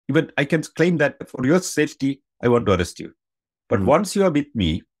even I can claim that for your safety, I want to arrest you. But once you are with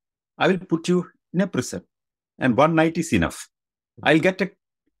me, I will put you in a prison. And one night is enough. I'll get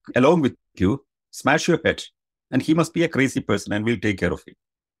along with you, smash your head. And he must be a crazy person and we'll take care of him.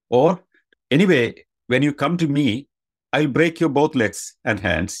 Or anyway, when you come to me, I'll break your both legs and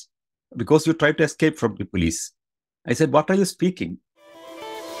hands because you tried to escape from the police. I said, what are you speaking?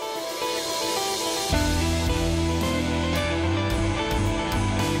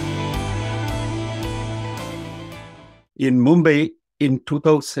 In Mumbai, in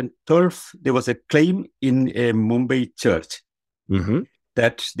 2012, there was a claim in a Mumbai church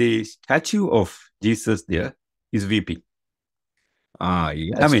that the statue of Jesus there is weeping.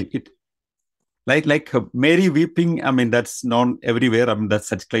 Yes. I mean, like Mary weeping. I mean, that's known everywhere. I mean, that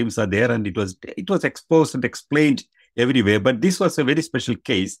such claims are there, and it was exposed and explained everywhere. But this was a very special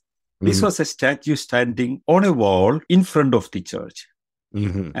case. This was a statue standing on a wall in front of the church,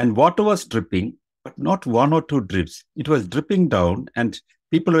 and water was dripping. But not one or two drips. It was dripping down and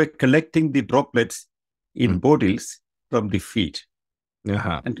people were collecting the droplets in bottles from the feet.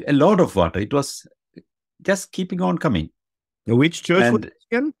 And a lot of water. It was just keeping on coming. Which church was it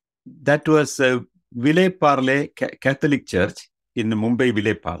again? That was Vile Parle Catholic Church in Mumbai,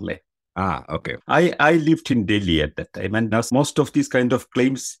 Vile Parle. Okay. I lived in Delhi at that time. And most of these kind of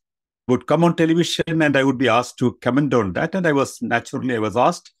claims would come on television and I would be asked to comment on that. And I was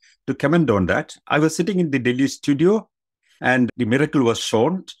asked to comment on that. I was sitting in the Delhi studio and the miracle was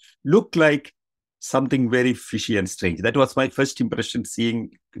shown. Looked like something very fishy and strange. That was my first impression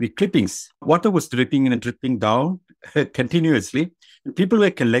seeing the clippings. Water was dripping and dripping down continuously. And people were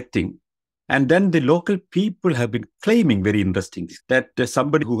collecting. And then the local people have been claiming, very interesting, that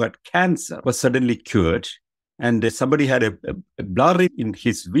somebody who had cancer was suddenly cured. And somebody had a blur in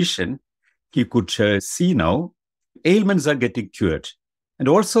his vision. He could see now. Ailments are getting cured. And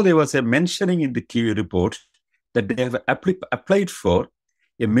also there was a mentioning in the TV report that they have applied for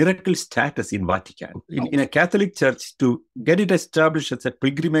a miracle status in Vatican. In a Catholic church, to get it established as a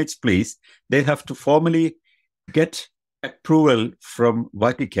pilgrimage place, they have to formally get approval from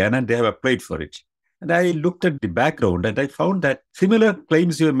Vatican and they have applied for it. And I looked at the background and I found that similar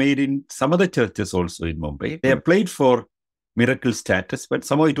claims were made in some other churches also in Mumbai. They applied for miracle status, but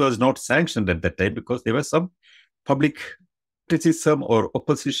somehow it was not sanctioned at that time because there was some public criticism or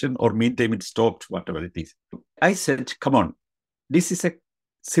opposition, or meantime it stopped, whatever it is. I said, come on, this is a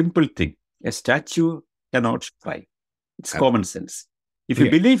simple thing. A statue cannot cry. It's common sense. If you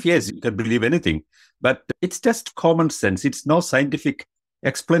believe, yes, you can believe anything. But it's just common sense. It's no scientific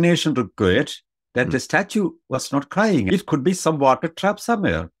explanation required that the statue was not crying. It could be some water trap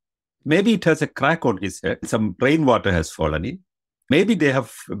somewhere. Maybe it has a crack on his head. Some rainwater has fallen in. Maybe they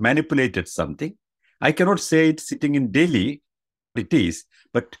have manipulated something. I cannot say it's sitting in Delhi. It is,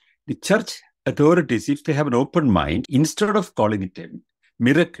 but the church authorities, if they have an open mind, instead of calling it a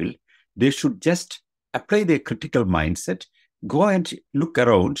miracle, they should just apply their critical mindset, go and look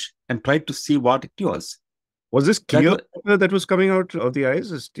around and try to see what it was. Was this clear that was coming out of the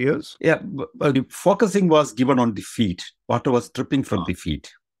eyes as tears? Yeah, but the focusing was given on the feet. Water was dripping from the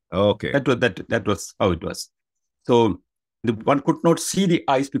feet. Okay. That was how it was. So one could not see the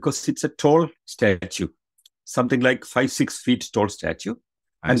eyes because it's a tall statue. Something like 5-6 feet tall statue.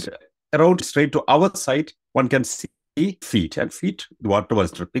 And around straight to our side, one can see feet. And feet, the water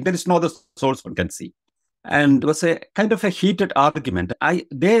was dripping. There is no other source one can see. And it was a kind of a heated argument.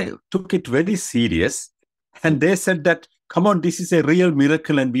 They took it very serious. And they said that, come on, this is a real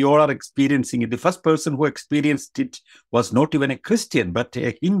miracle and we all are experiencing it. The first person who experienced it was not even a Christian, but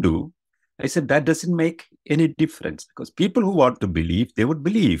a Hindu. I said, that doesn't make any difference because people who want to believe, they would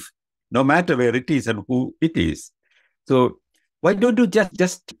believe, no matter where it is and who it is. So why don't you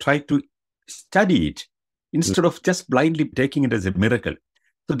just try to study it instead of just blindly taking it as a miracle?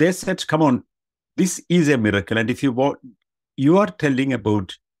 So they said, come on, this is a miracle. And if you want, you are telling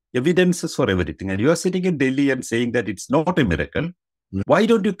about evidences for everything. And you are sitting in Delhi and saying that it's not a miracle. Why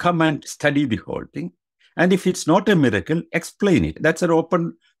don't you come and study the whole thing? And if it's not a miracle, explain it. That's an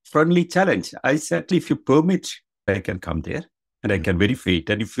open, friendly challenge. I said, if you permit, I can come there. And I can verify it.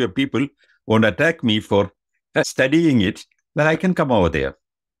 And if your people want to attack me for studying it, then I can come over there.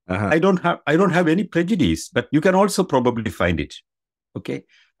 I don't have any prejudice, but you can also probably find it. Okay.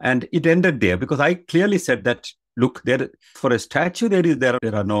 And it ended there because I clearly said that, look, there for a statue, there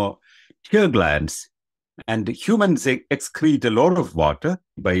are no tear glands. And humans excrete a lot of water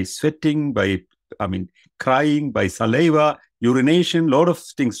by sweating, by crying, by saliva, urination, a lot of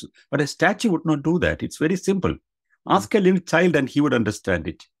things. But a statue would not do that. It's very simple. Ask a little child and he would understand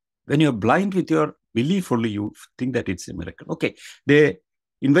it. When you're blind with your belief only, you think that it's a miracle. Okay, they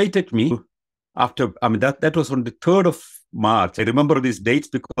invited me after, that was on the 3rd of March. I remember these dates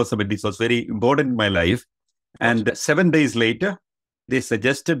because this was very important in my life. And 7 days later, they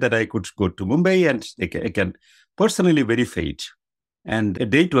suggested that I could go to Mumbai and I can personally verify it. And a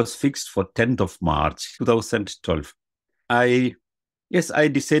date was fixed for 10th of March, 2012. I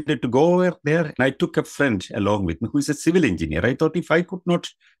decided to go over there. And I took a friend along with me who is a civil engineer. I thought if I could not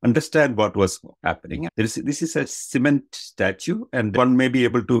understand what was happening, this is a cement statue and one may be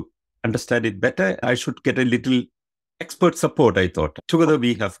able to understand it better. I should get a little expert support, I thought. Together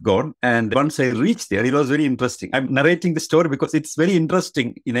we have gone. And once I reached there, it was very interesting. I'm narrating the story because it's very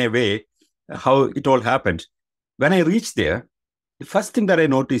interesting in a way how it all happened. When I reached there, the first thing that I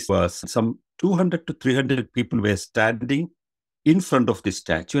noticed was some 200 to 300 people were standing in front of the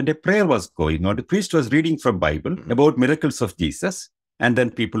statue and a prayer was going on. The priest was reading from Bible about miracles of Jesus. And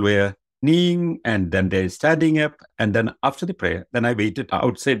then people were kneeling and then they're standing up. And then after the prayer, then I waited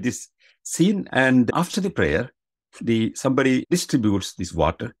outside this scene. And after the prayer, somebody distributes this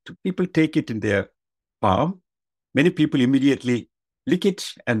water to people, take it in their palm. Many people immediately lick it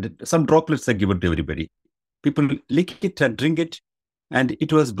and some droplets are given to everybody. People lick it and drink it. And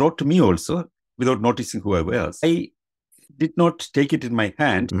it was brought to me also without noticing who I was. I did not take it in my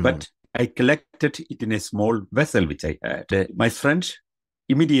hand, but I collected it in a small vessel which I had. My friend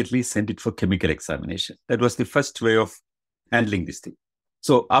immediately sent it for chemical examination. That was the first way of handling this thing.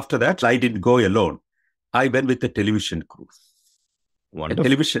 So after that, I didn't go alone. I went with the television crew. Wonderful.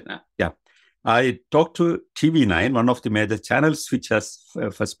 Television, yeah. I talked to TV9, one of the major channels which has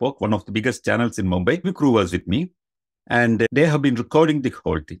first spoke, one of the biggest channels in Mumbai. The crew was with me. And they have been recording the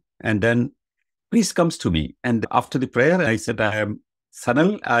whole thing. And then priest comes to me. And after the prayer, I said, I am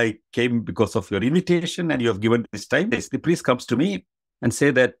Sanal. I came because of your invitation and you have given this time. The priest comes to me and say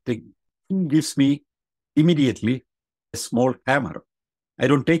that he gives me immediately a small hammer. I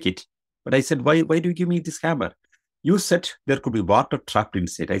don't take it. But I said, why do you give me this hammer? You said there could be water trapped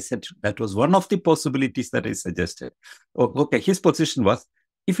inside. I said, that was one of the possibilities that I suggested. Okay, his position was,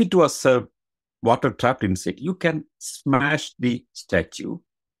 if it was water trapped inside, you can smash the statue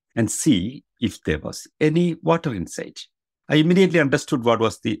and see if there was any water inside. I immediately understood what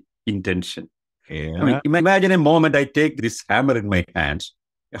was the intention. Yeah. Imagine a moment I take this hammer in my hand,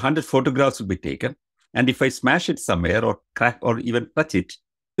 100 photographs will be taken. And if I smash it somewhere or crack or even touch it,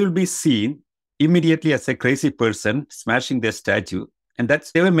 it will be seen immediately as a crazy person smashing their statue. And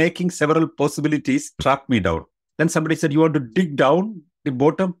they were making several possibilities, trap me down. Then somebody said, you want to dig down the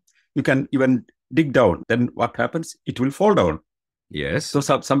bottom? You can even dig down. Then what happens? It will fall down. Yes. So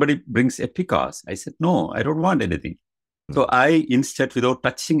somebody brings a pickaxe. I said, no, I don't want anything. So I instead, without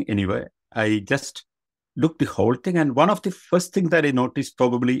touching anywhere, I just looked the whole thing. And one of the first things that I noticed,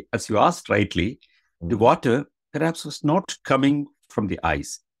 probably, as you asked rightly, the water perhaps was not coming from the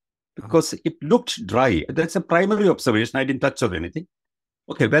ice because it looked dry. That's a primary observation. I didn't touch or anything.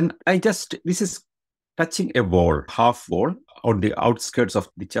 Okay, this is touching a wall, half wall on the outskirts of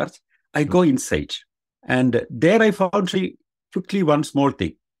the church. I go inside and there I found quickly one small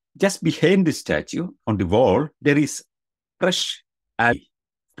thing. Just behind the statue on the wall, there is fresh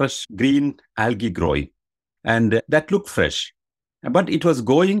green algae growing. And that looked fresh. But it was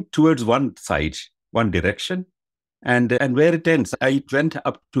going towards one side, one direction. And where it ends, I went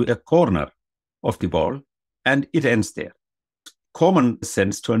up to a corner of the wall and it ends there. Common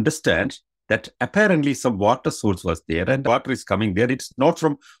sense to understand that apparently some water source was there and water is coming there. It's not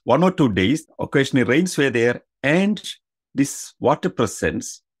from 1 or 2 days. Occasionally rains were there and this water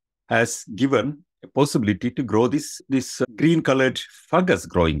presence has given a possibility to grow this green-colored fungus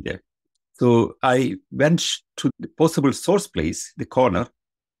growing there. So I went to the possible source place, the corner,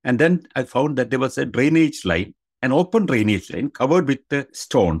 and then I found that there was a drainage line, an open drainage line covered with the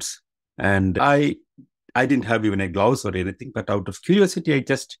stones. And I didn't have even a gloves or anything, but out of curiosity, I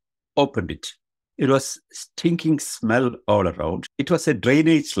just opened it. It was stinking smell all around. It was a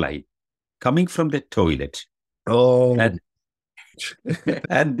drainage line coming from the toilet. Oh.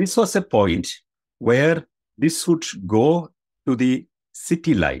 And this was a point where this would go to the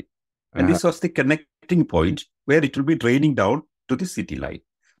city line. And this was the connecting point where it will be draining down to the city line.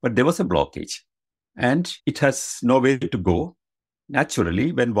 But there was a blockage and it has nowhere to go.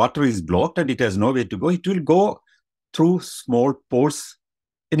 Naturally, when water is blocked and it has nowhere to go, it will go through small pores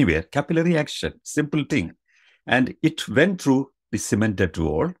anywhere. Capillary action, simple thing. And it went through the cemented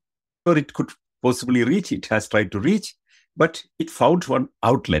wall, or it could possibly reach. It has tried to reach, but it found one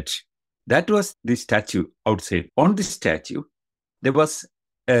outlet. That was the statue outside. On the statue, there was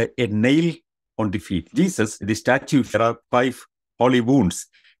a nail on the feet. Jesus, the statue, there are 5 holy wounds.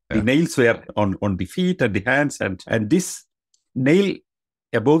 The nails were on the feet and the hands, and this nail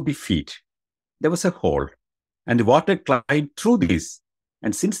above the feet, there was a hole, and the water climbed through this.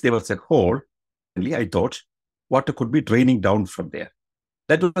 And since there was a hole, I thought water could be draining down from there.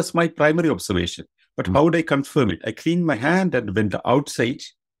 That was my primary observation. But how would I confirm it? I cleaned my hand and went outside,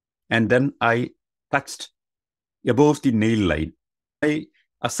 and then I touched above the nail line. My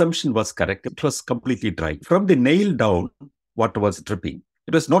assumption was correct. It was completely dry. From the nail down, water was dripping.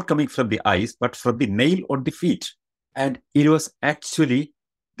 It was not coming from the eyes, but from the nail on the feet. And it was actually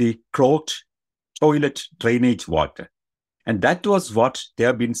the clogged toilet drainage water. And that was what they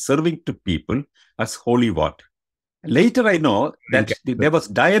have been serving to people as holy water. Later, I know that there was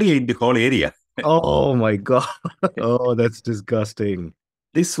diarrhea in the whole area. Oh my God. Oh, that's disgusting.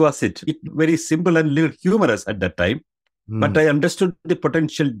 This was it. It very simple and little humorous at that time. But I understood the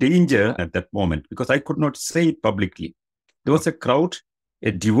potential danger at that moment because I could not say it publicly. There was a crowd,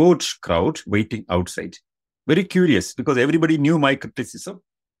 a devout crowd waiting outside. Very curious because everybody knew my criticism.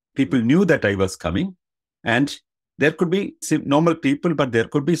 People knew that I was coming. And there could be normal people, but there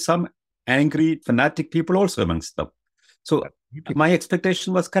could be some angry, fanatic people also amongst them. So my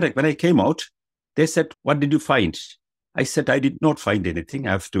expectation was correct. When I came out, they said, "What did you find?" I said, "I did not find anything.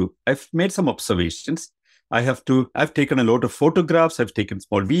 I've made some observations. I've taken a lot of photographs. I've taken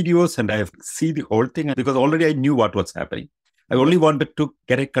small videos, and I have seen the whole thing because already I knew what was happening. I only wanted to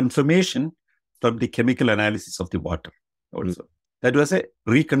get a confirmation from the chemical analysis of the water also. That was a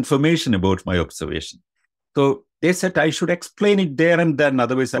reconfirmation about my observation." So they said I should explain it there and then,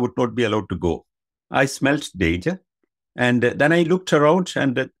 otherwise I would not be allowed to go. I smelt danger. And then I looked around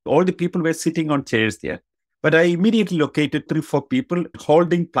and all the people were sitting on chairs there. But I immediately located 3-4 people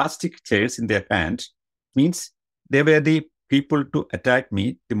holding plastic chairs in their hands. Means they were the people to attack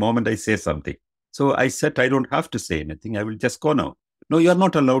me the moment I say something. So I said, "I don't have to say anything. I will just go now." "No, you are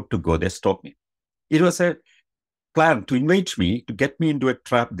not allowed to go." They stopped me. It was a plan to invite me, to get me into a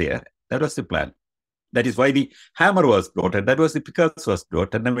trap there. That was the plan. That is why the hammer was brought, and that was the pickaxe was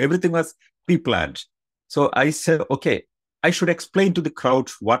brought, and then everything was pre-planned. So I said, okay, I should explain to the crowd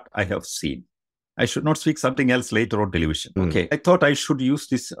what I have seen. I should not speak something else later on television. Okay, I thought I should use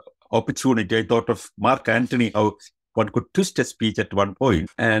this opportunity. I thought of Mark Antony, how one could twist a speech at one point.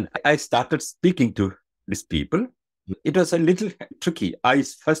 And I started speaking to these people. It was a little tricky. I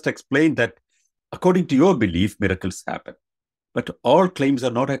first explained that according to your belief, miracles happen. But all claims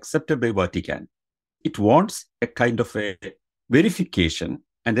are not accepted by Vatican. It wants a kind of a verification,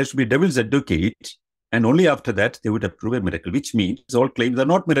 and there should be devil's advocate, and only after that they would approve a miracle, which means all claims are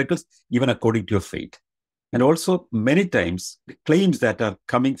not miracles, even according to your faith. And also, many times, the claims that are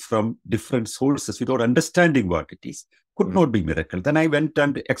coming from different sources without understanding what it is could not be miracle. Then I went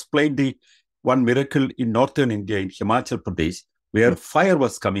and explained the one miracle in northern India, in Himachal Pradesh, where fire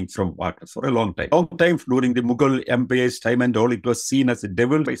was coming from water for a long time. Long time during the Mughal Empire's time and all, it was seen as a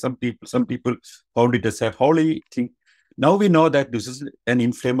devil by some people. Some people found it as a holy thing. Now we know that this is an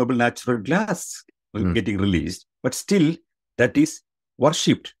inflammable natural gas getting released, but still that is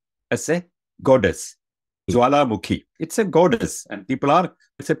worshipped as a goddess. Jwalamukhi. It's a goddess, and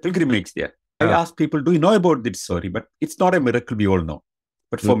it's a pilgrimage there. I ask people, "Do you know about this story?" But it's not a miracle, we all know.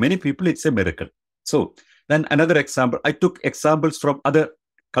 But for many people, it's a miracle. So then another example, I took examples from other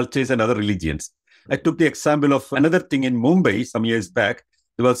cultures and other religions. I took the example of another thing in Mumbai some years back.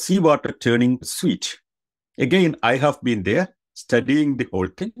 There was seawater turning sweet. Again, I have been there studying the whole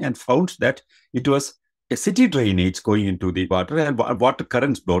thing and found that it was a city drainage going into the water, and water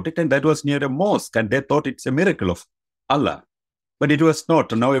currents brought it, and that was near a mosque, and they thought it's a miracle of Allah. But it was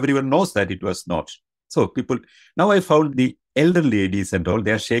not. Now everyone knows that it was not. So now I found the elder ladies and all,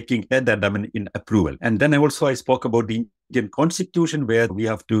 they are shaking head and in approval. And then I spoke about the Indian constitution, where we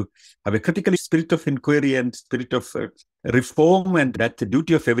have to have a critical spirit of inquiry and spirit of reform, and that's the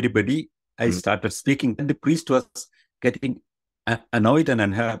duty of everybody. I started speaking, and the priest was getting annoyed and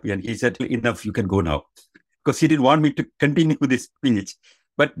unhappy, and he said, "Enough, you can go now," because he didn't want me to continue this speech.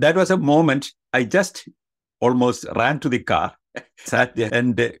 But that was a moment I just almost ran to the car, sat there,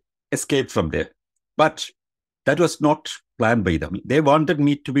 and escaped from there. But that was not planned by them. They wanted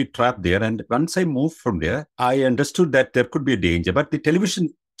me to be trapped there. And once I moved from there, I understood that there could be a danger. But the television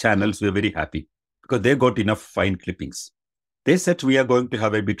channels were very happy because they got enough fine clippings. They said, "We are going to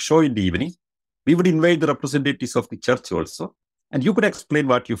have a big show in the evening. We would invite the representatives of the church also, and you could explain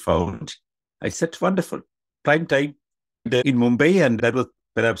what you found." I said, "Wonderful." Prime time in Mumbai, and that was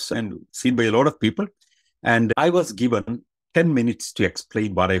perhaps seen by a lot of people. And I was given 10 minutes to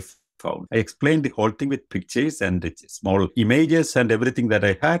explain what I found. I explained the whole thing with pictures and small images and everything that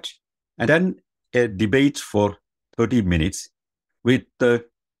I had. And then a debate for 30 minutes with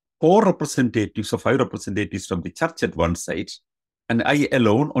 4 representatives or 5 representatives from the church at one side, and I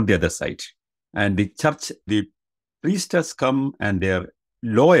alone on the other side. And the church, the priest has come and their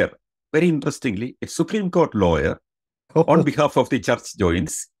lawyer, very interestingly, a Supreme Court lawyer on behalf of the church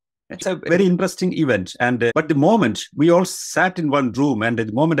joins. It's a very interesting event. And but the moment we all sat in one room, and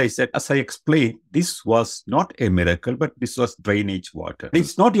the moment I said, as I explained, this was not a miracle, but this was drainage water.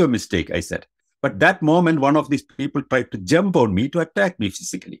 It's not your mistake, I said. But that moment, one of these people tried to jump on me to attack me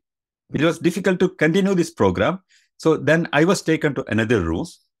physically. It was difficult to continue this program. So then I was taken to another room.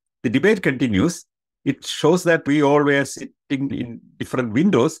 The debate continues. It shows that we all were sitting in different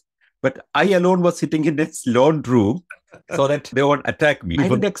windows, but I alone was sitting in this lone room so that they won't attack me. I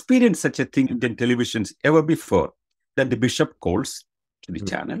didn't experience such a thing in televisions ever before. Then the bishop calls to the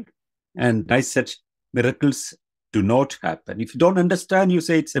channel, and I said, miracles do not happen. If you don't understand, you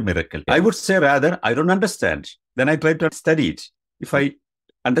say it's a miracle. I would say rather, I don't understand. Then I try to study it. If I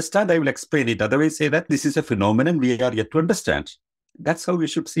understand, I will explain it. Otherwise, say that this is a phenomenon we are yet to understand. That's how we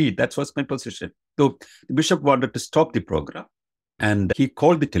should see it. That was my position. So the bishop wanted to stop the program, and he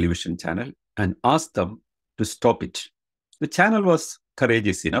called the television channel and asked them to stop it. The channel was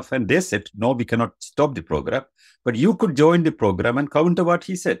courageous enough, and they said, no, we cannot stop the program, but you could join the program and counter what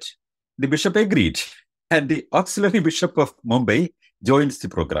he said. The bishop agreed, and the auxiliary bishop of Mumbai joins the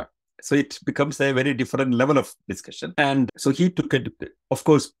program. So it becomes a very different level of discussion. And so he took it, of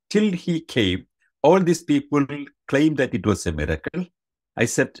course, till he came, all these people claimed that it was a miracle. I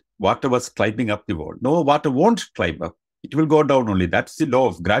said, water was climbing up the wall. No, water won't climb up. It will go down only. That's the law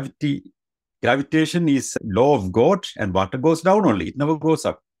of gravity. Gravitation is law of God, and water goes down only. It never goes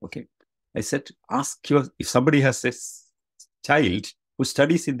up. Okay. I said, ask if somebody has a child who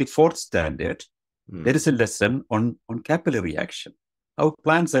studies in the 4th standard, there is a lesson on capillary action, how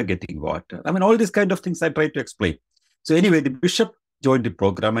plants are getting water. I mean, all these kind of things I try to explain. So anyway, the bishop joined the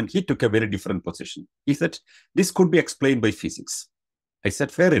program, and he took a very different position. He said, this could be explained by physics. I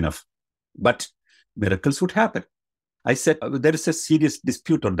said, fair enough, but miracles would happen. I said, there is a serious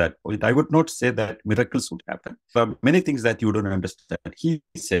dispute on that point. I would not say that miracles would happen. There are many things that you don't understand. He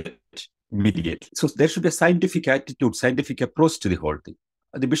said immediately. So there should be a scientific attitude, scientific approach to the whole thing.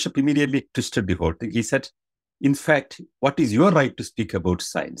 The bishop immediately twisted the whole thing. He said, in fact, what is your right to speak about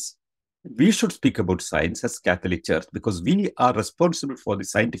science? We should speak about science as Catholic Church because we are responsible for the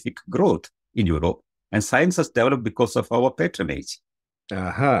scientific growth in Europe, and science has developed because of our patronage.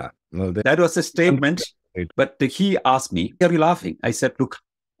 Well, that was a statement. But he asked me, are you laughing? I said, look,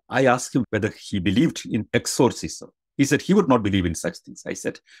 I asked him whether he believed in exorcism. He said he would not believe in such things. I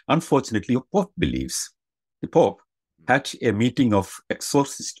said, unfortunately, your Pope believes. The Pope had a meeting of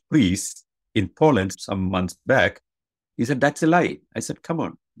exorcist priests in Poland some months back. He said, that's a lie. I said, come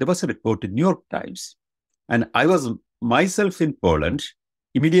on. There was a report in New York Times. And I was myself in Poland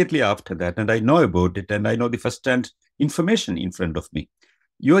immediately after that, and I know about it, and I know the first-hand information in front of me.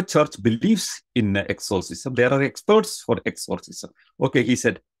 Your church believes in exorcism. There are experts for exorcism. Okay, he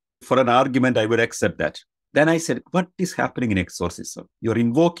said, for an argument, I would accept that. Then I said, what is happening in exorcism? You're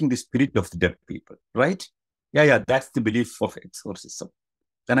invoking the spirit of the dead people, right? Yeah, that's the belief of exorcism.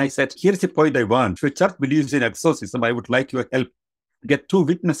 Then I said, here's the point I want. If your church believes in exorcism, I would like your help. Get 2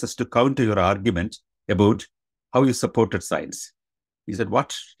 witnesses to counter your argument about how you supported science. He said,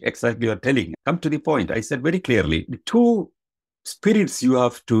 what exactly you are telling? Come to the point. I said very clearly, the 2 spirits you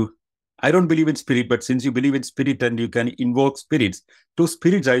have to, I don't believe in spirit, but since you believe in spirit and you can invoke spirits, 2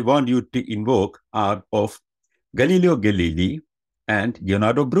 spirits I want you to invoke are of Galileo Galilei and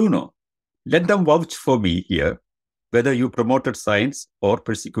Leonardo Bruno. Let them vouch for me here, whether you promoted science or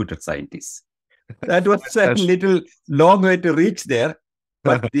persecuted scientists. That was a little long way to reach there,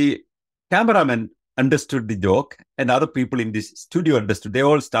 but the cameraman understood the joke and other people in this studio understood. They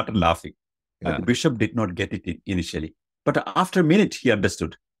all started laughing. But the bishop did not get it initially. But after a minute, he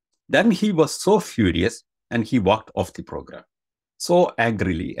understood. Then he was so furious and he walked off the program so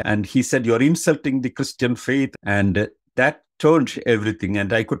angrily. And he said, you're insulting the Christian faith. And that turned everything.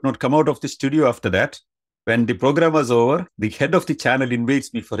 And I could not come out of the studio after that. When the program was over, the head of the channel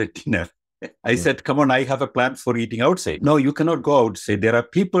invites me for a dinner. I said, come on, I have a plan for eating outside. No, you cannot go outside. There are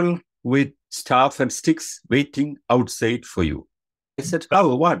people with staff and sticks waiting outside for you. I said,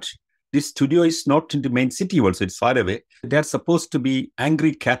 oh, what? This studio is not in the main city also, it's far away. They're supposed to be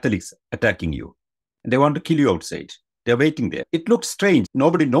angry Catholics attacking you. And they want to kill you outside. They're waiting there. It looked strange.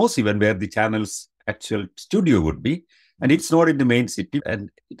 Nobody knows even where the channel's actual studio would be. And it's not in the main city.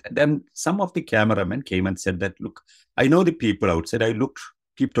 And then some of the cameramen came and said that, look, I know the people outside. I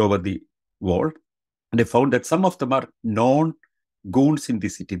peeped over the wall, and I found that some of them are known goons in the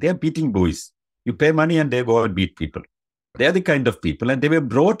city. They're beating boys. You pay money and they go and beat people. They're the kind of people. And they were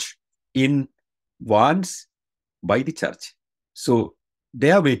brought in vans by the church. So they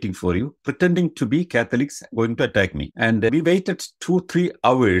are waiting for you, pretending to be Catholics going to attack me. And we waited 2-3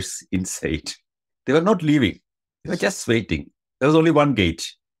 hours inside. They were not leaving. They were just waiting. There was only one gate.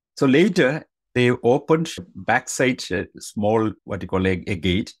 So later, they opened backside small, what you call a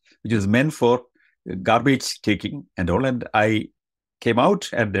gate, which is meant for garbage taking and all. And I came out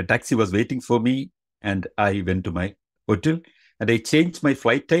and the taxi was waiting for me. And I went to my hotel and I changed my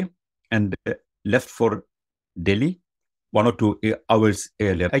flight time and left for Delhi 1 or 2 hours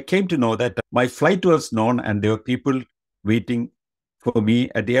earlier. I came to know that my flight was known and there were people waiting for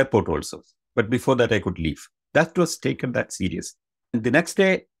me at the airport also. But before that, I could leave. That was taken that serious. And the next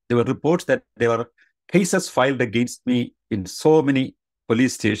day, there were reports that there were cases filed against me in so many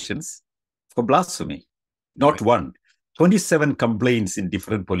police stations for blasphemy. Not one. 27 complaints in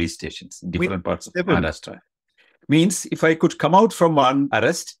different police stations, in different parts of Maharashtra. Means if I could come out from one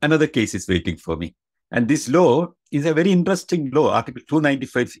arrest, another case is waiting for me. And this law is a very interesting law. Article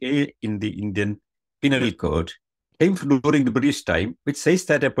 295A in the Indian Penal Code came during the British time, which says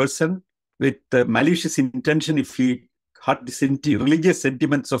that a person with malicious intention, if he hurt the religious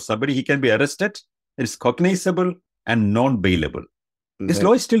sentiments of somebody, he can be arrested. It is cognizable and non-bailable. This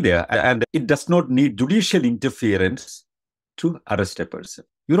law is still there, and it does not need judicial interference to arrest a person.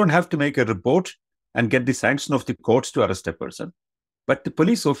 You don't have to make a report and get the sanction of the courts to arrest a person. But the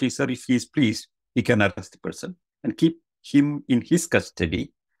police officer, if he is pleased, he can arrest the person and keep him in his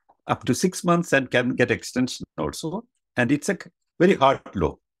custody up to 6 months and can get extension also. And it's a very hard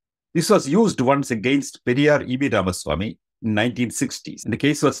law. This was used once against Periyar E.B. Ramaswamy in 1960s. And the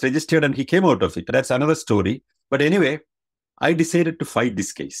case was registered and he came out of it. That's another story. But anyway, I decided to fight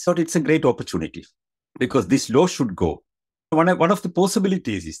this case. So it's a great opportunity because this law should go. One of the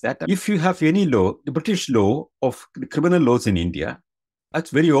possibilities is that if you have any law, the British law of the criminal laws in India,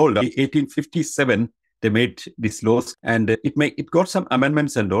 that's very old. 1857, they made these laws and it got some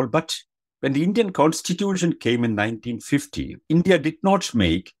amendments and all. But when the Indian Constitution came in 1950, India did not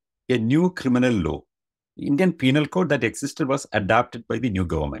make a new criminal law. The Indian Penal Code that existed was adapted by the new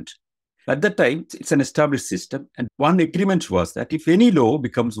government. At that time, it's an established system. And one agreement was that if any law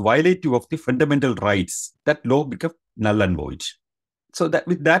becomes violative of the fundamental rights, that law becomes null and void. So that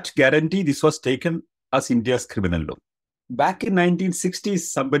with that guarantee, this was taken as India's criminal law. Back in 1960s,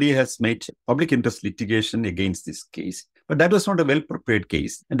 somebody has made public interest litigation against this case, but that was not a well-prepared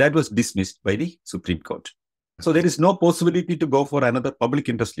case, and that was dismissed by the Supreme Court. So there is no possibility to go for another public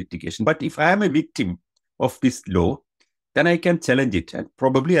interest litigation. But if I am a victim of this law, then I can challenge it, and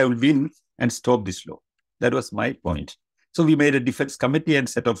probably I will win and stop this law. That was my point. So we made a defense committee and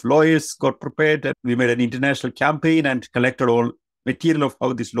set of lawyers got prepared, and we made an international campaign and collected all material of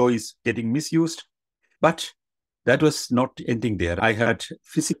how this law is getting misused. But that was not ending there. I had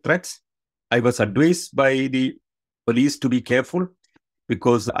physical threats. I was advised by the police to be careful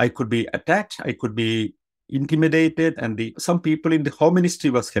because I could be attacked. I could be intimidated. And some people in the Home Ministry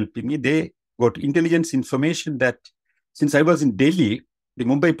was helping me. They got intelligence information that since I was in Delhi, the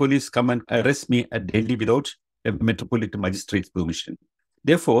Mumbai police come and arrest me at Delhi without a metropolitan magistrate's permission.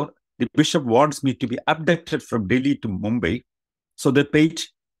 Therefore, the bishop wants me to be abducted from Delhi to Mumbai. So they paid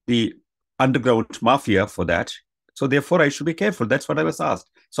the underground mafia for that. So therefore, I should be careful. That's what I was asked.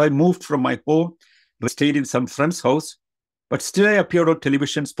 So I moved from my home, stayed in some friend's house, but still I appeared on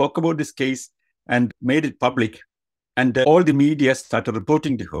television, spoke about this case and made it public. And all the media started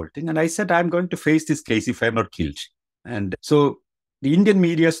reporting the whole thing. And I said, I'm going to face this case if I'm not killed. And so the Indian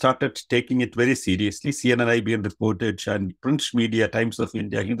media started taking it very seriously. CNN, IBN reported, and print media, Times of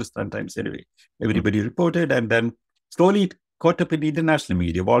India, Hindustan Times, anyway, everybody reported. And then slowly it caught up in the international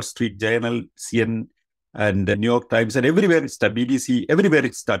media, Wall Street Journal, CNN, and the New York Times, and everywhere it's the BBC, everywhere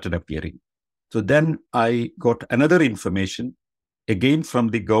it started appearing. So then I got another information, again from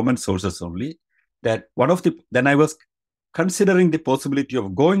the government sources only, that then I was considering the possibility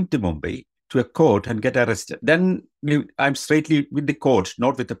of going to Mumbai to a court and get arrested. Then I'm straightly with the court,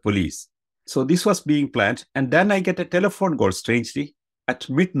 not with the police. So this was being planned. And then I get a telephone call, strangely, at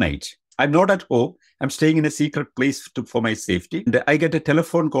midnight. I'm not at home. I'm staying in a secret place for my safety. And I get a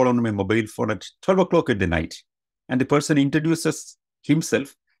telephone call on my mobile phone at 12 o'clock at the night. And the person introduces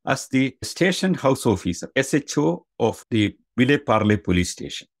himself as the station house officer, SHO of the Vile-Parle police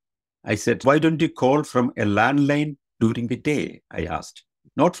station. I said, why don't you call from a landline during the day? I asked,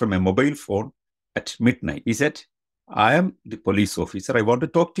 not from a mobile phone at midnight. He said, I am the police officer. I want to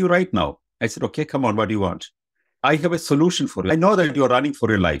talk to you right now. I said, okay, come on, what do you want? I have a solution for you. I know that you're running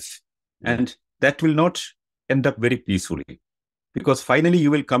for your life. And that will not end up very peacefully because finally you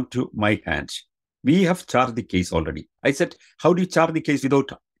will come to my hands. We have charged the case already. I said, how do you charge the case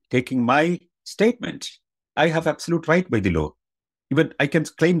without taking my statement? I have absolute right by the law. even I can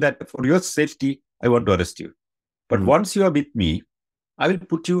claim that for your safety, I want to arrest you. But once you are with me, I will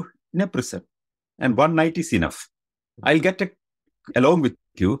put you in a prison. And one night is enough. I'll get along with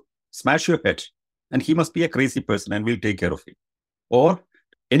you, smash your head. And he must be a crazy person and we'll take care of him. Or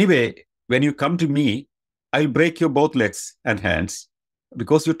anyway, when you come to me, I'll break your both legs and hands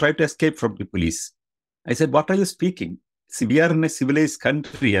because you tried to escape from the police. I said, what are you speaking? See, we are in a civilized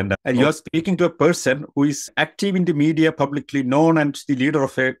country and you're speaking to a person who is active in the media, publicly known and the leader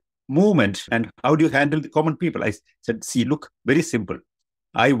of a movement. And how do you handle the common people? I said, see, look, very simple.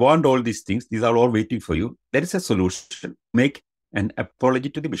 I want all these things. These are all waiting for you. There is a solution. Make an apology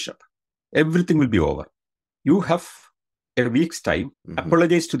to the bishop. Everything will be over. You have a week's time,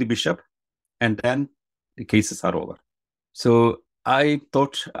 apologize to the bishop, and then the cases are over. So I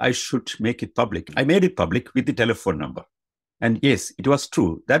thought I should make it public. I made it public with the telephone number. And yes, it was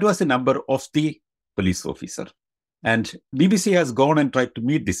true. That was the number of the police officer. And BBC has gone and tried to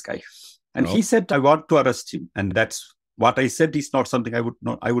meet this guy. And he said, I want to arrest him. And that's what I said is not something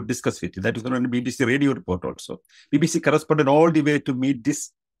I would discuss with you. That is on a BBC radio report also. BBC corresponded all the way to meet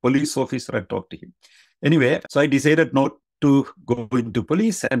this police officer and talk to him. Anyway, so I decided not to go into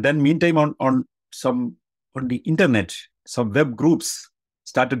police. And then meantime on the internet, some web groups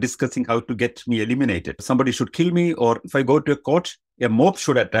started discussing how to get me eliminated. Somebody should kill me, or if I go to a court, a mob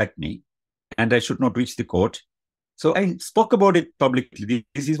should attack me and I should not reach the court. So I spoke about it publicly.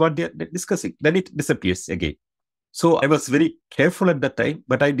 This is what they're discussing. Then it disappears again. So I was very careful at that time,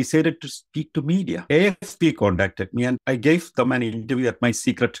 but I decided to speak to media. AFP contacted me and I gave them an interview at my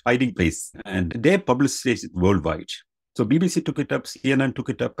secret hiding place and they publicized it worldwide. So BBC took it up, CNN took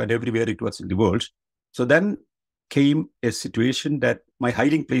it up, and everywhere it was in the world. So then came a situation that my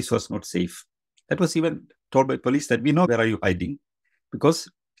hiding place was not safe. That was even told by police that we know where are you hiding because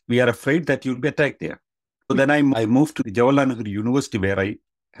we are afraid that you'll be attacked there. So then I moved to the Jawaharlal Nehru University where I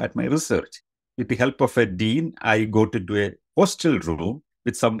had my research. With the help of a dean, I got into a hostel room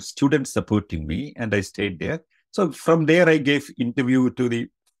with some students supporting me and I stayed there. So from there, I gave interview to the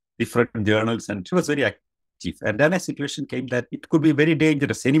different journals and it was very active. And then a situation came that it could be very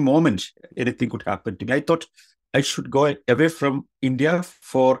dangerous. Any moment, anything could happen to me. I thought I should go away from India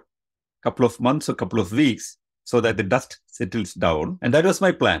for a couple of months or a couple of weeks so that the dust settles down. And that was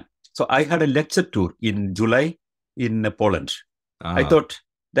my plan. So I had a lecture tour in July in Poland. I thought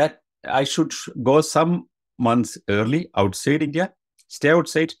that I should go some months early outside India, stay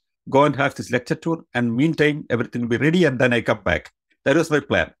outside, go and have this lecture tour, and meantime, everything will be ready, and then I come back. That was my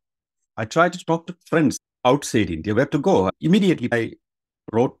plan. I tried to talk to friends outside India where to go. Immediately, I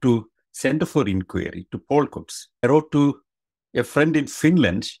wrote to Center for Inquiry, to Paul Cox. I wrote to a friend in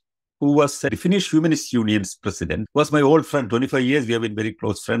Finland who was the Finnish Humanist Union's president, was my old friend. 25 years, we have been very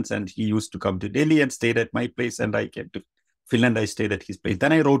close friends, and he used to come to Delhi and stayed at my place, and I came to Finland, I stayed at his place.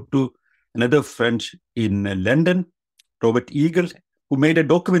 Then I wrote to another friend in London, Robert Eagle, who made a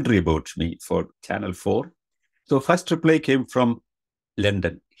documentary about me for Channel 4. So first reply came from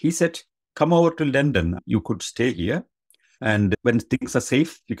London. He said, come over to London. You could stay here. And when things are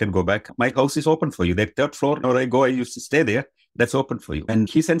safe, you can go back. My house is open for you. That third floor where I used to stay there. That's open for you. And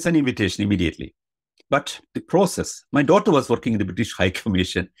he sends an invitation immediately. But the process, my daughter was working in the British High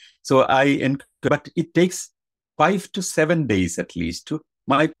Commission. So but it takes 5 to 7 days at least to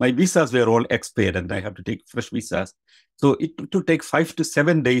my visas were all expired and I have to take fresh visas. So it would take 5 to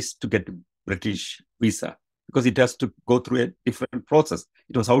 7 days to get a British visa because it has to go through a different process.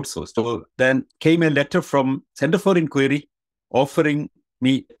 It was outsourced. So then came a letter from Center for Inquiry offering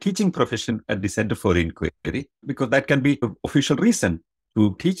me teaching profession at the Center for Inquiry because that can be an official reason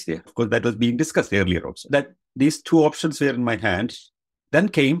to teach there. Of course, that was being discussed earlier also. That these two options were in my hand. Then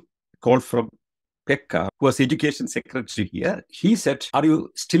came a call from Pekka, who was education secretary here. He said, are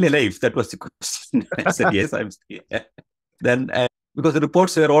you still alive? That was the question. I said, yes, I'm still here. Then, because the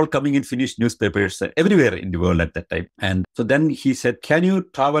reports were all coming in Finnish newspapers everywhere in the world at that time. And so then he said, can you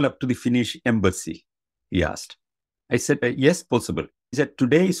travel up to the Finnish embassy? He asked. I said, yes, possible. He said,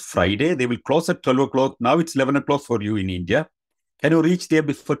 today is Friday. They will close at 12 o'clock. Now it's 11 o'clock for you in India. Can you reach there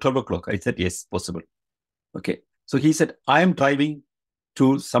before 12 o'clock? I said, yes, possible. Okay. So he said, I am driving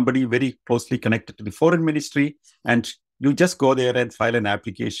to somebody very closely connected to the foreign ministry, and you just go there and file an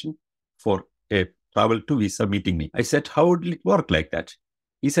application for a travel to visa meeting me. I said, how would it work like that?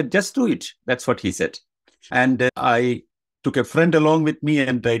 He said, just do it. That's what he said. And I took a friend along with me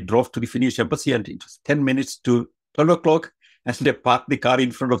and I drove to the Finnish embassy, and it was 10 minutes to 12 o'clock. And they parked the car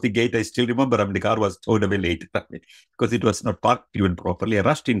in front of the gate. I still remember, the car was towed away later because it was not parked even properly. I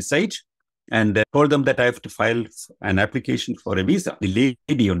rushed inside and told them that I have to file an application for a visa. The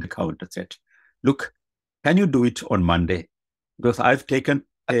lady on the counter said, look, can you do it on Monday? because I've taken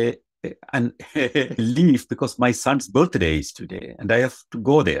a leave because my son's birthday is today and I have to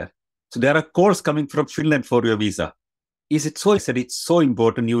go there. So there are calls coming from Finland for your visa. Is it so? I said, it's so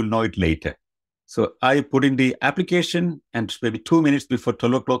important, you will know it later. So I put in the application and maybe 2 minutes before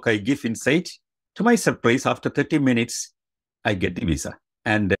 12 o'clock, I give insight. To my surprise, after 30 minutes, I get the visa.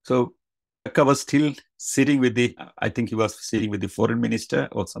 And so Becca was still sitting with I think he was sitting with the foreign minister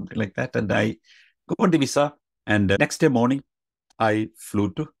or something like that. And I got the visa. And next day morning, I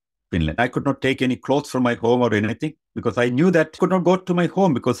flew to Finland. I could not take any clothes from my home or anything because I knew that I could not go to my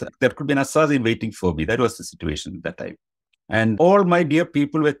home because there could be an assassin waiting for me. That was the situation at that time. And all my dear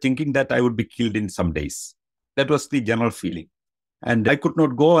people were thinking that I would be killed in some days. That was the general feeling. And I could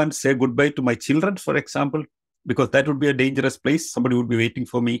not go and say goodbye to my children, for example, because that would be a dangerous place. Somebody would be waiting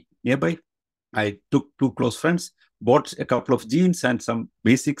for me nearby. I took 2 close friends, bought a couple of jeans and some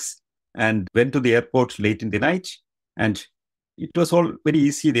basics, and went to the airport late in the night. And it was all very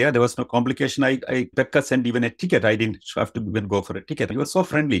easy there. There was no complication. Becca sent even a ticket. I didn't have to even go for a ticket. He was so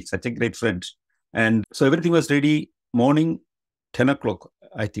friendly, such a great friend. And so everything was ready. Morning, 10 o'clock,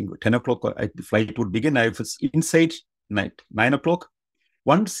 I think 10 o'clock, the flight would begin. I was inside 9 o'clock.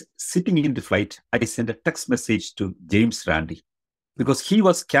 Once sitting in the flight, I sent a text message to James Randi because he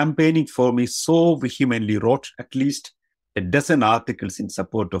was campaigning for me so vehemently, wrote at least a dozen articles in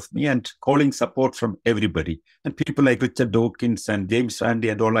support of me and calling support from everybody. And people like Richard Dawkins and James Randi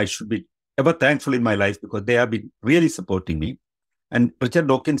and all, I should be ever thankful in my life because they have been really supporting me. And Richard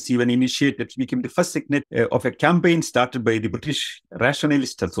Dawkins even became the first signatory of a campaign started by the British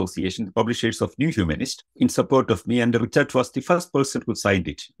Rationalist Association, the publishers of New Humanist, in support of me. And Richard was the first person who signed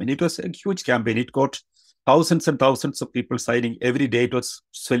it. And it was a huge campaign. It got thousands and thousands of people signing every day. It was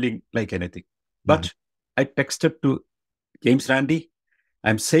swelling like anything. But I texted to James Randi,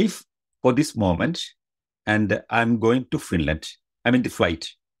 I'm safe for this moment and I'm going to Finland. I'm in the flight.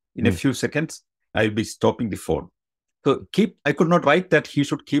 In a few seconds, I'll be stopping the phone. So I could not write that he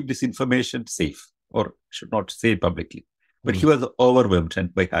should keep this information safe or should not say it publicly. But he was overwhelmed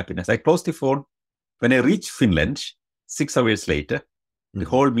and by happiness. I closed the phone. When I reached Finland, 6 hours later, the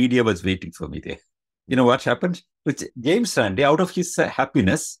whole media was waiting for me there. You know what happened? With James Randi, out of his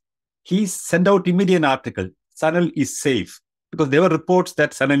happiness, he sent out immediate article, Sanal is safe. Because there were reports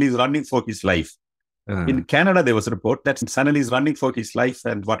that Sanal is running for his life. In Canada, there was a report that Sanal is running for his life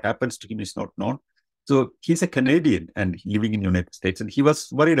and what happens to him is not known. So he's a Canadian and living in the United States. And he was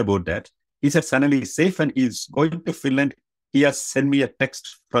worried about that. He said, Sanal is safe and he's going to Finland. He has sent me a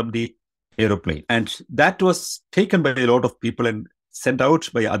text from the aeroplane. And that was taken by a lot of people and sent out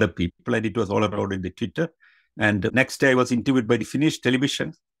by other people. And it was all around in the Twitter. And the next day I was interviewed by the Finnish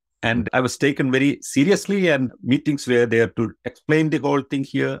television. And I was taken very seriously and meetings were there to explain the whole thing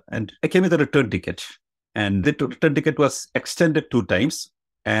here. And I came with a return ticket. And the return ticket was extended 2 times.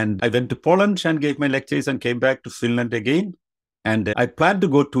 And I went to Poland and gave my lectures and came back to Finland again. And I planned to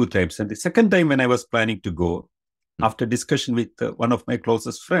go 2 times. And the second time when I was planning to go, after discussion with one of my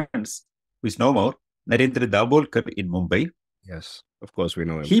closest friends, who is no more, Narendra Dabolkar in Mumbai. Yes, of course, we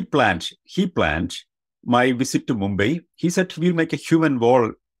know him. He planned my visit to Mumbai. He said, we'll make a human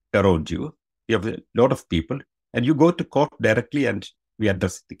wall around you. You have a lot of people. And you go to court directly and we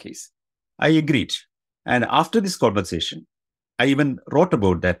address the case. I agreed. And after this conversation, I even wrote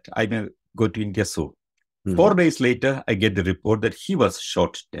about that. I may go to India soon. 4 days later, I get the report that he was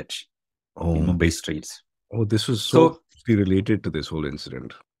shot dead in Mumbai streets. Oh, this was so related to this whole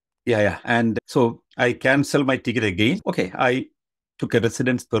incident. Yeah. And so I canceled my ticket again. Okay, I took a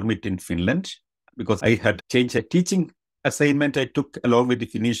residence permit in Finland because I had changed a teaching assignment I took along with the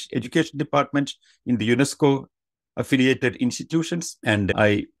Finnish Education Department in the UNESCO affiliated institutions. And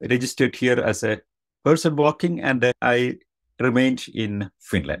I registered here as a person working and I remained in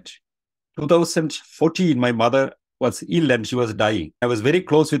Finland. 2014, my mother was ill and she was dying. I was very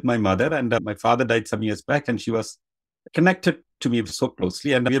close with my mother and my father died some years back and she was connected to me so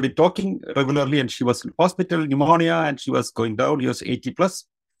closely. And we have been talking regularly and she was in hospital, pneumonia, and she was going down. She was 80 plus.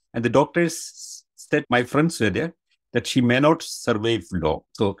 And the doctors said, my friends were there, that she may not survive long.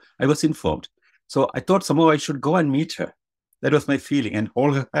 So I was informed. So I thought somehow I should go and meet her. That was my feeling and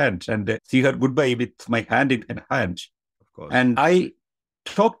hold her hand and see her goodbye with my hand in her hand. Of course. And I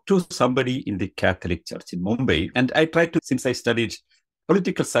talked to somebody in the Catholic Church in Mumbai. And I tried to, since I studied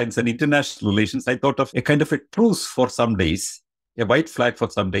political science and international relations, I thought of a kind of a truce for some days, a white flag for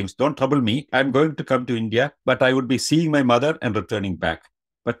some days. Don't trouble me. I'm going to come to India, but I would be seeing my mother and returning back.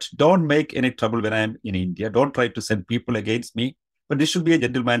 But don't make any trouble when I'm in India. Don't try to send people against me. But this should be a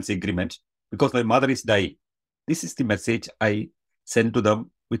gentleman's agreement because my mother is dying. This is the message I sent to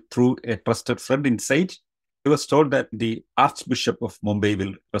them through a trusted friend inside. I was told that the Archbishop of Mumbai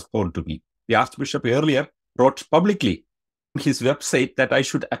will respond to me. The Archbishop earlier wrote publicly on his website that I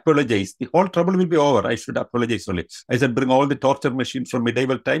should apologize. The whole trouble will be over. I should apologize only. I said, bring all the torture machines from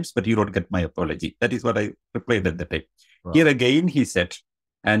medieval times, but you don't get my apology. That is what I replied at the time. Wow. Here again, he said,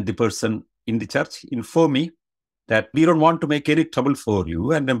 and the person in the church informed me that we don't want to make any trouble for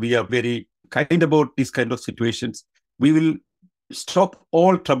you, and we are very kind about these kind of situations. We will stop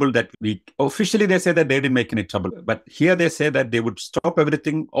all trouble that we... Officially, they say that they didn't make any trouble, but here they say that they would stop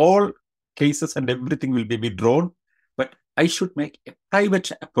everything, all cases and everything will be withdrawn, but I should make a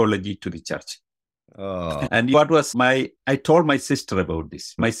private apology to the church. Oh. And what was I told my sister about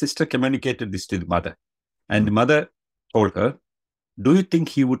this. My sister communicated this to the mother, and the mother told her, do you think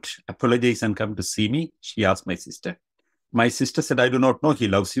he would apologize and come to see me? She asked my sister. My sister said, I do not know. He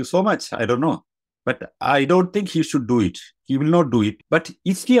loves you so much. I don't know. But I don't think he should do it. He will not do it. But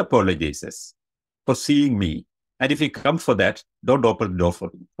if he apologizes for seeing me, and if he comes for that, don't open the door for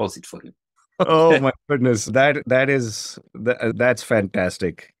him. Close it for him. Oh my goodness. That's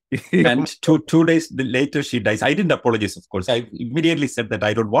fantastic. And two days later, she dies. I didn't apologize, of course. I immediately said that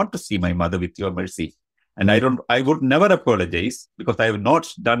I don't want to see my mother with your mercy. And I would never apologize because I have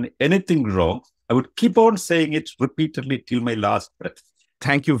not done anything wrong. I would keep on saying it repeatedly till my last breath.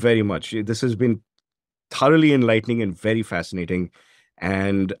 Thank you very much. This has been thoroughly enlightening and very fascinating.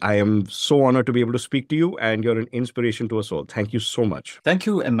 And I am so honored to be able to speak to you, and you're an inspiration to us all. Thank you so much. Thank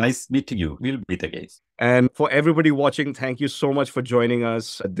you, and nice meeting you. We'll meet again. And for everybody watching, thank you so much for joining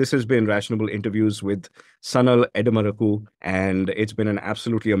us. This has been Rationable Interviews with Sanal Edamaruku, and it's been an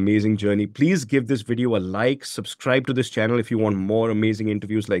absolutely amazing journey. Please give this video a like, subscribe to this channel if you want more amazing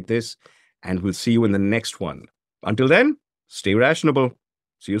interviews like this, and we'll see you in the next one. Until then, stay rationable.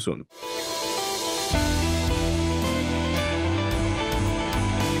 See you soon.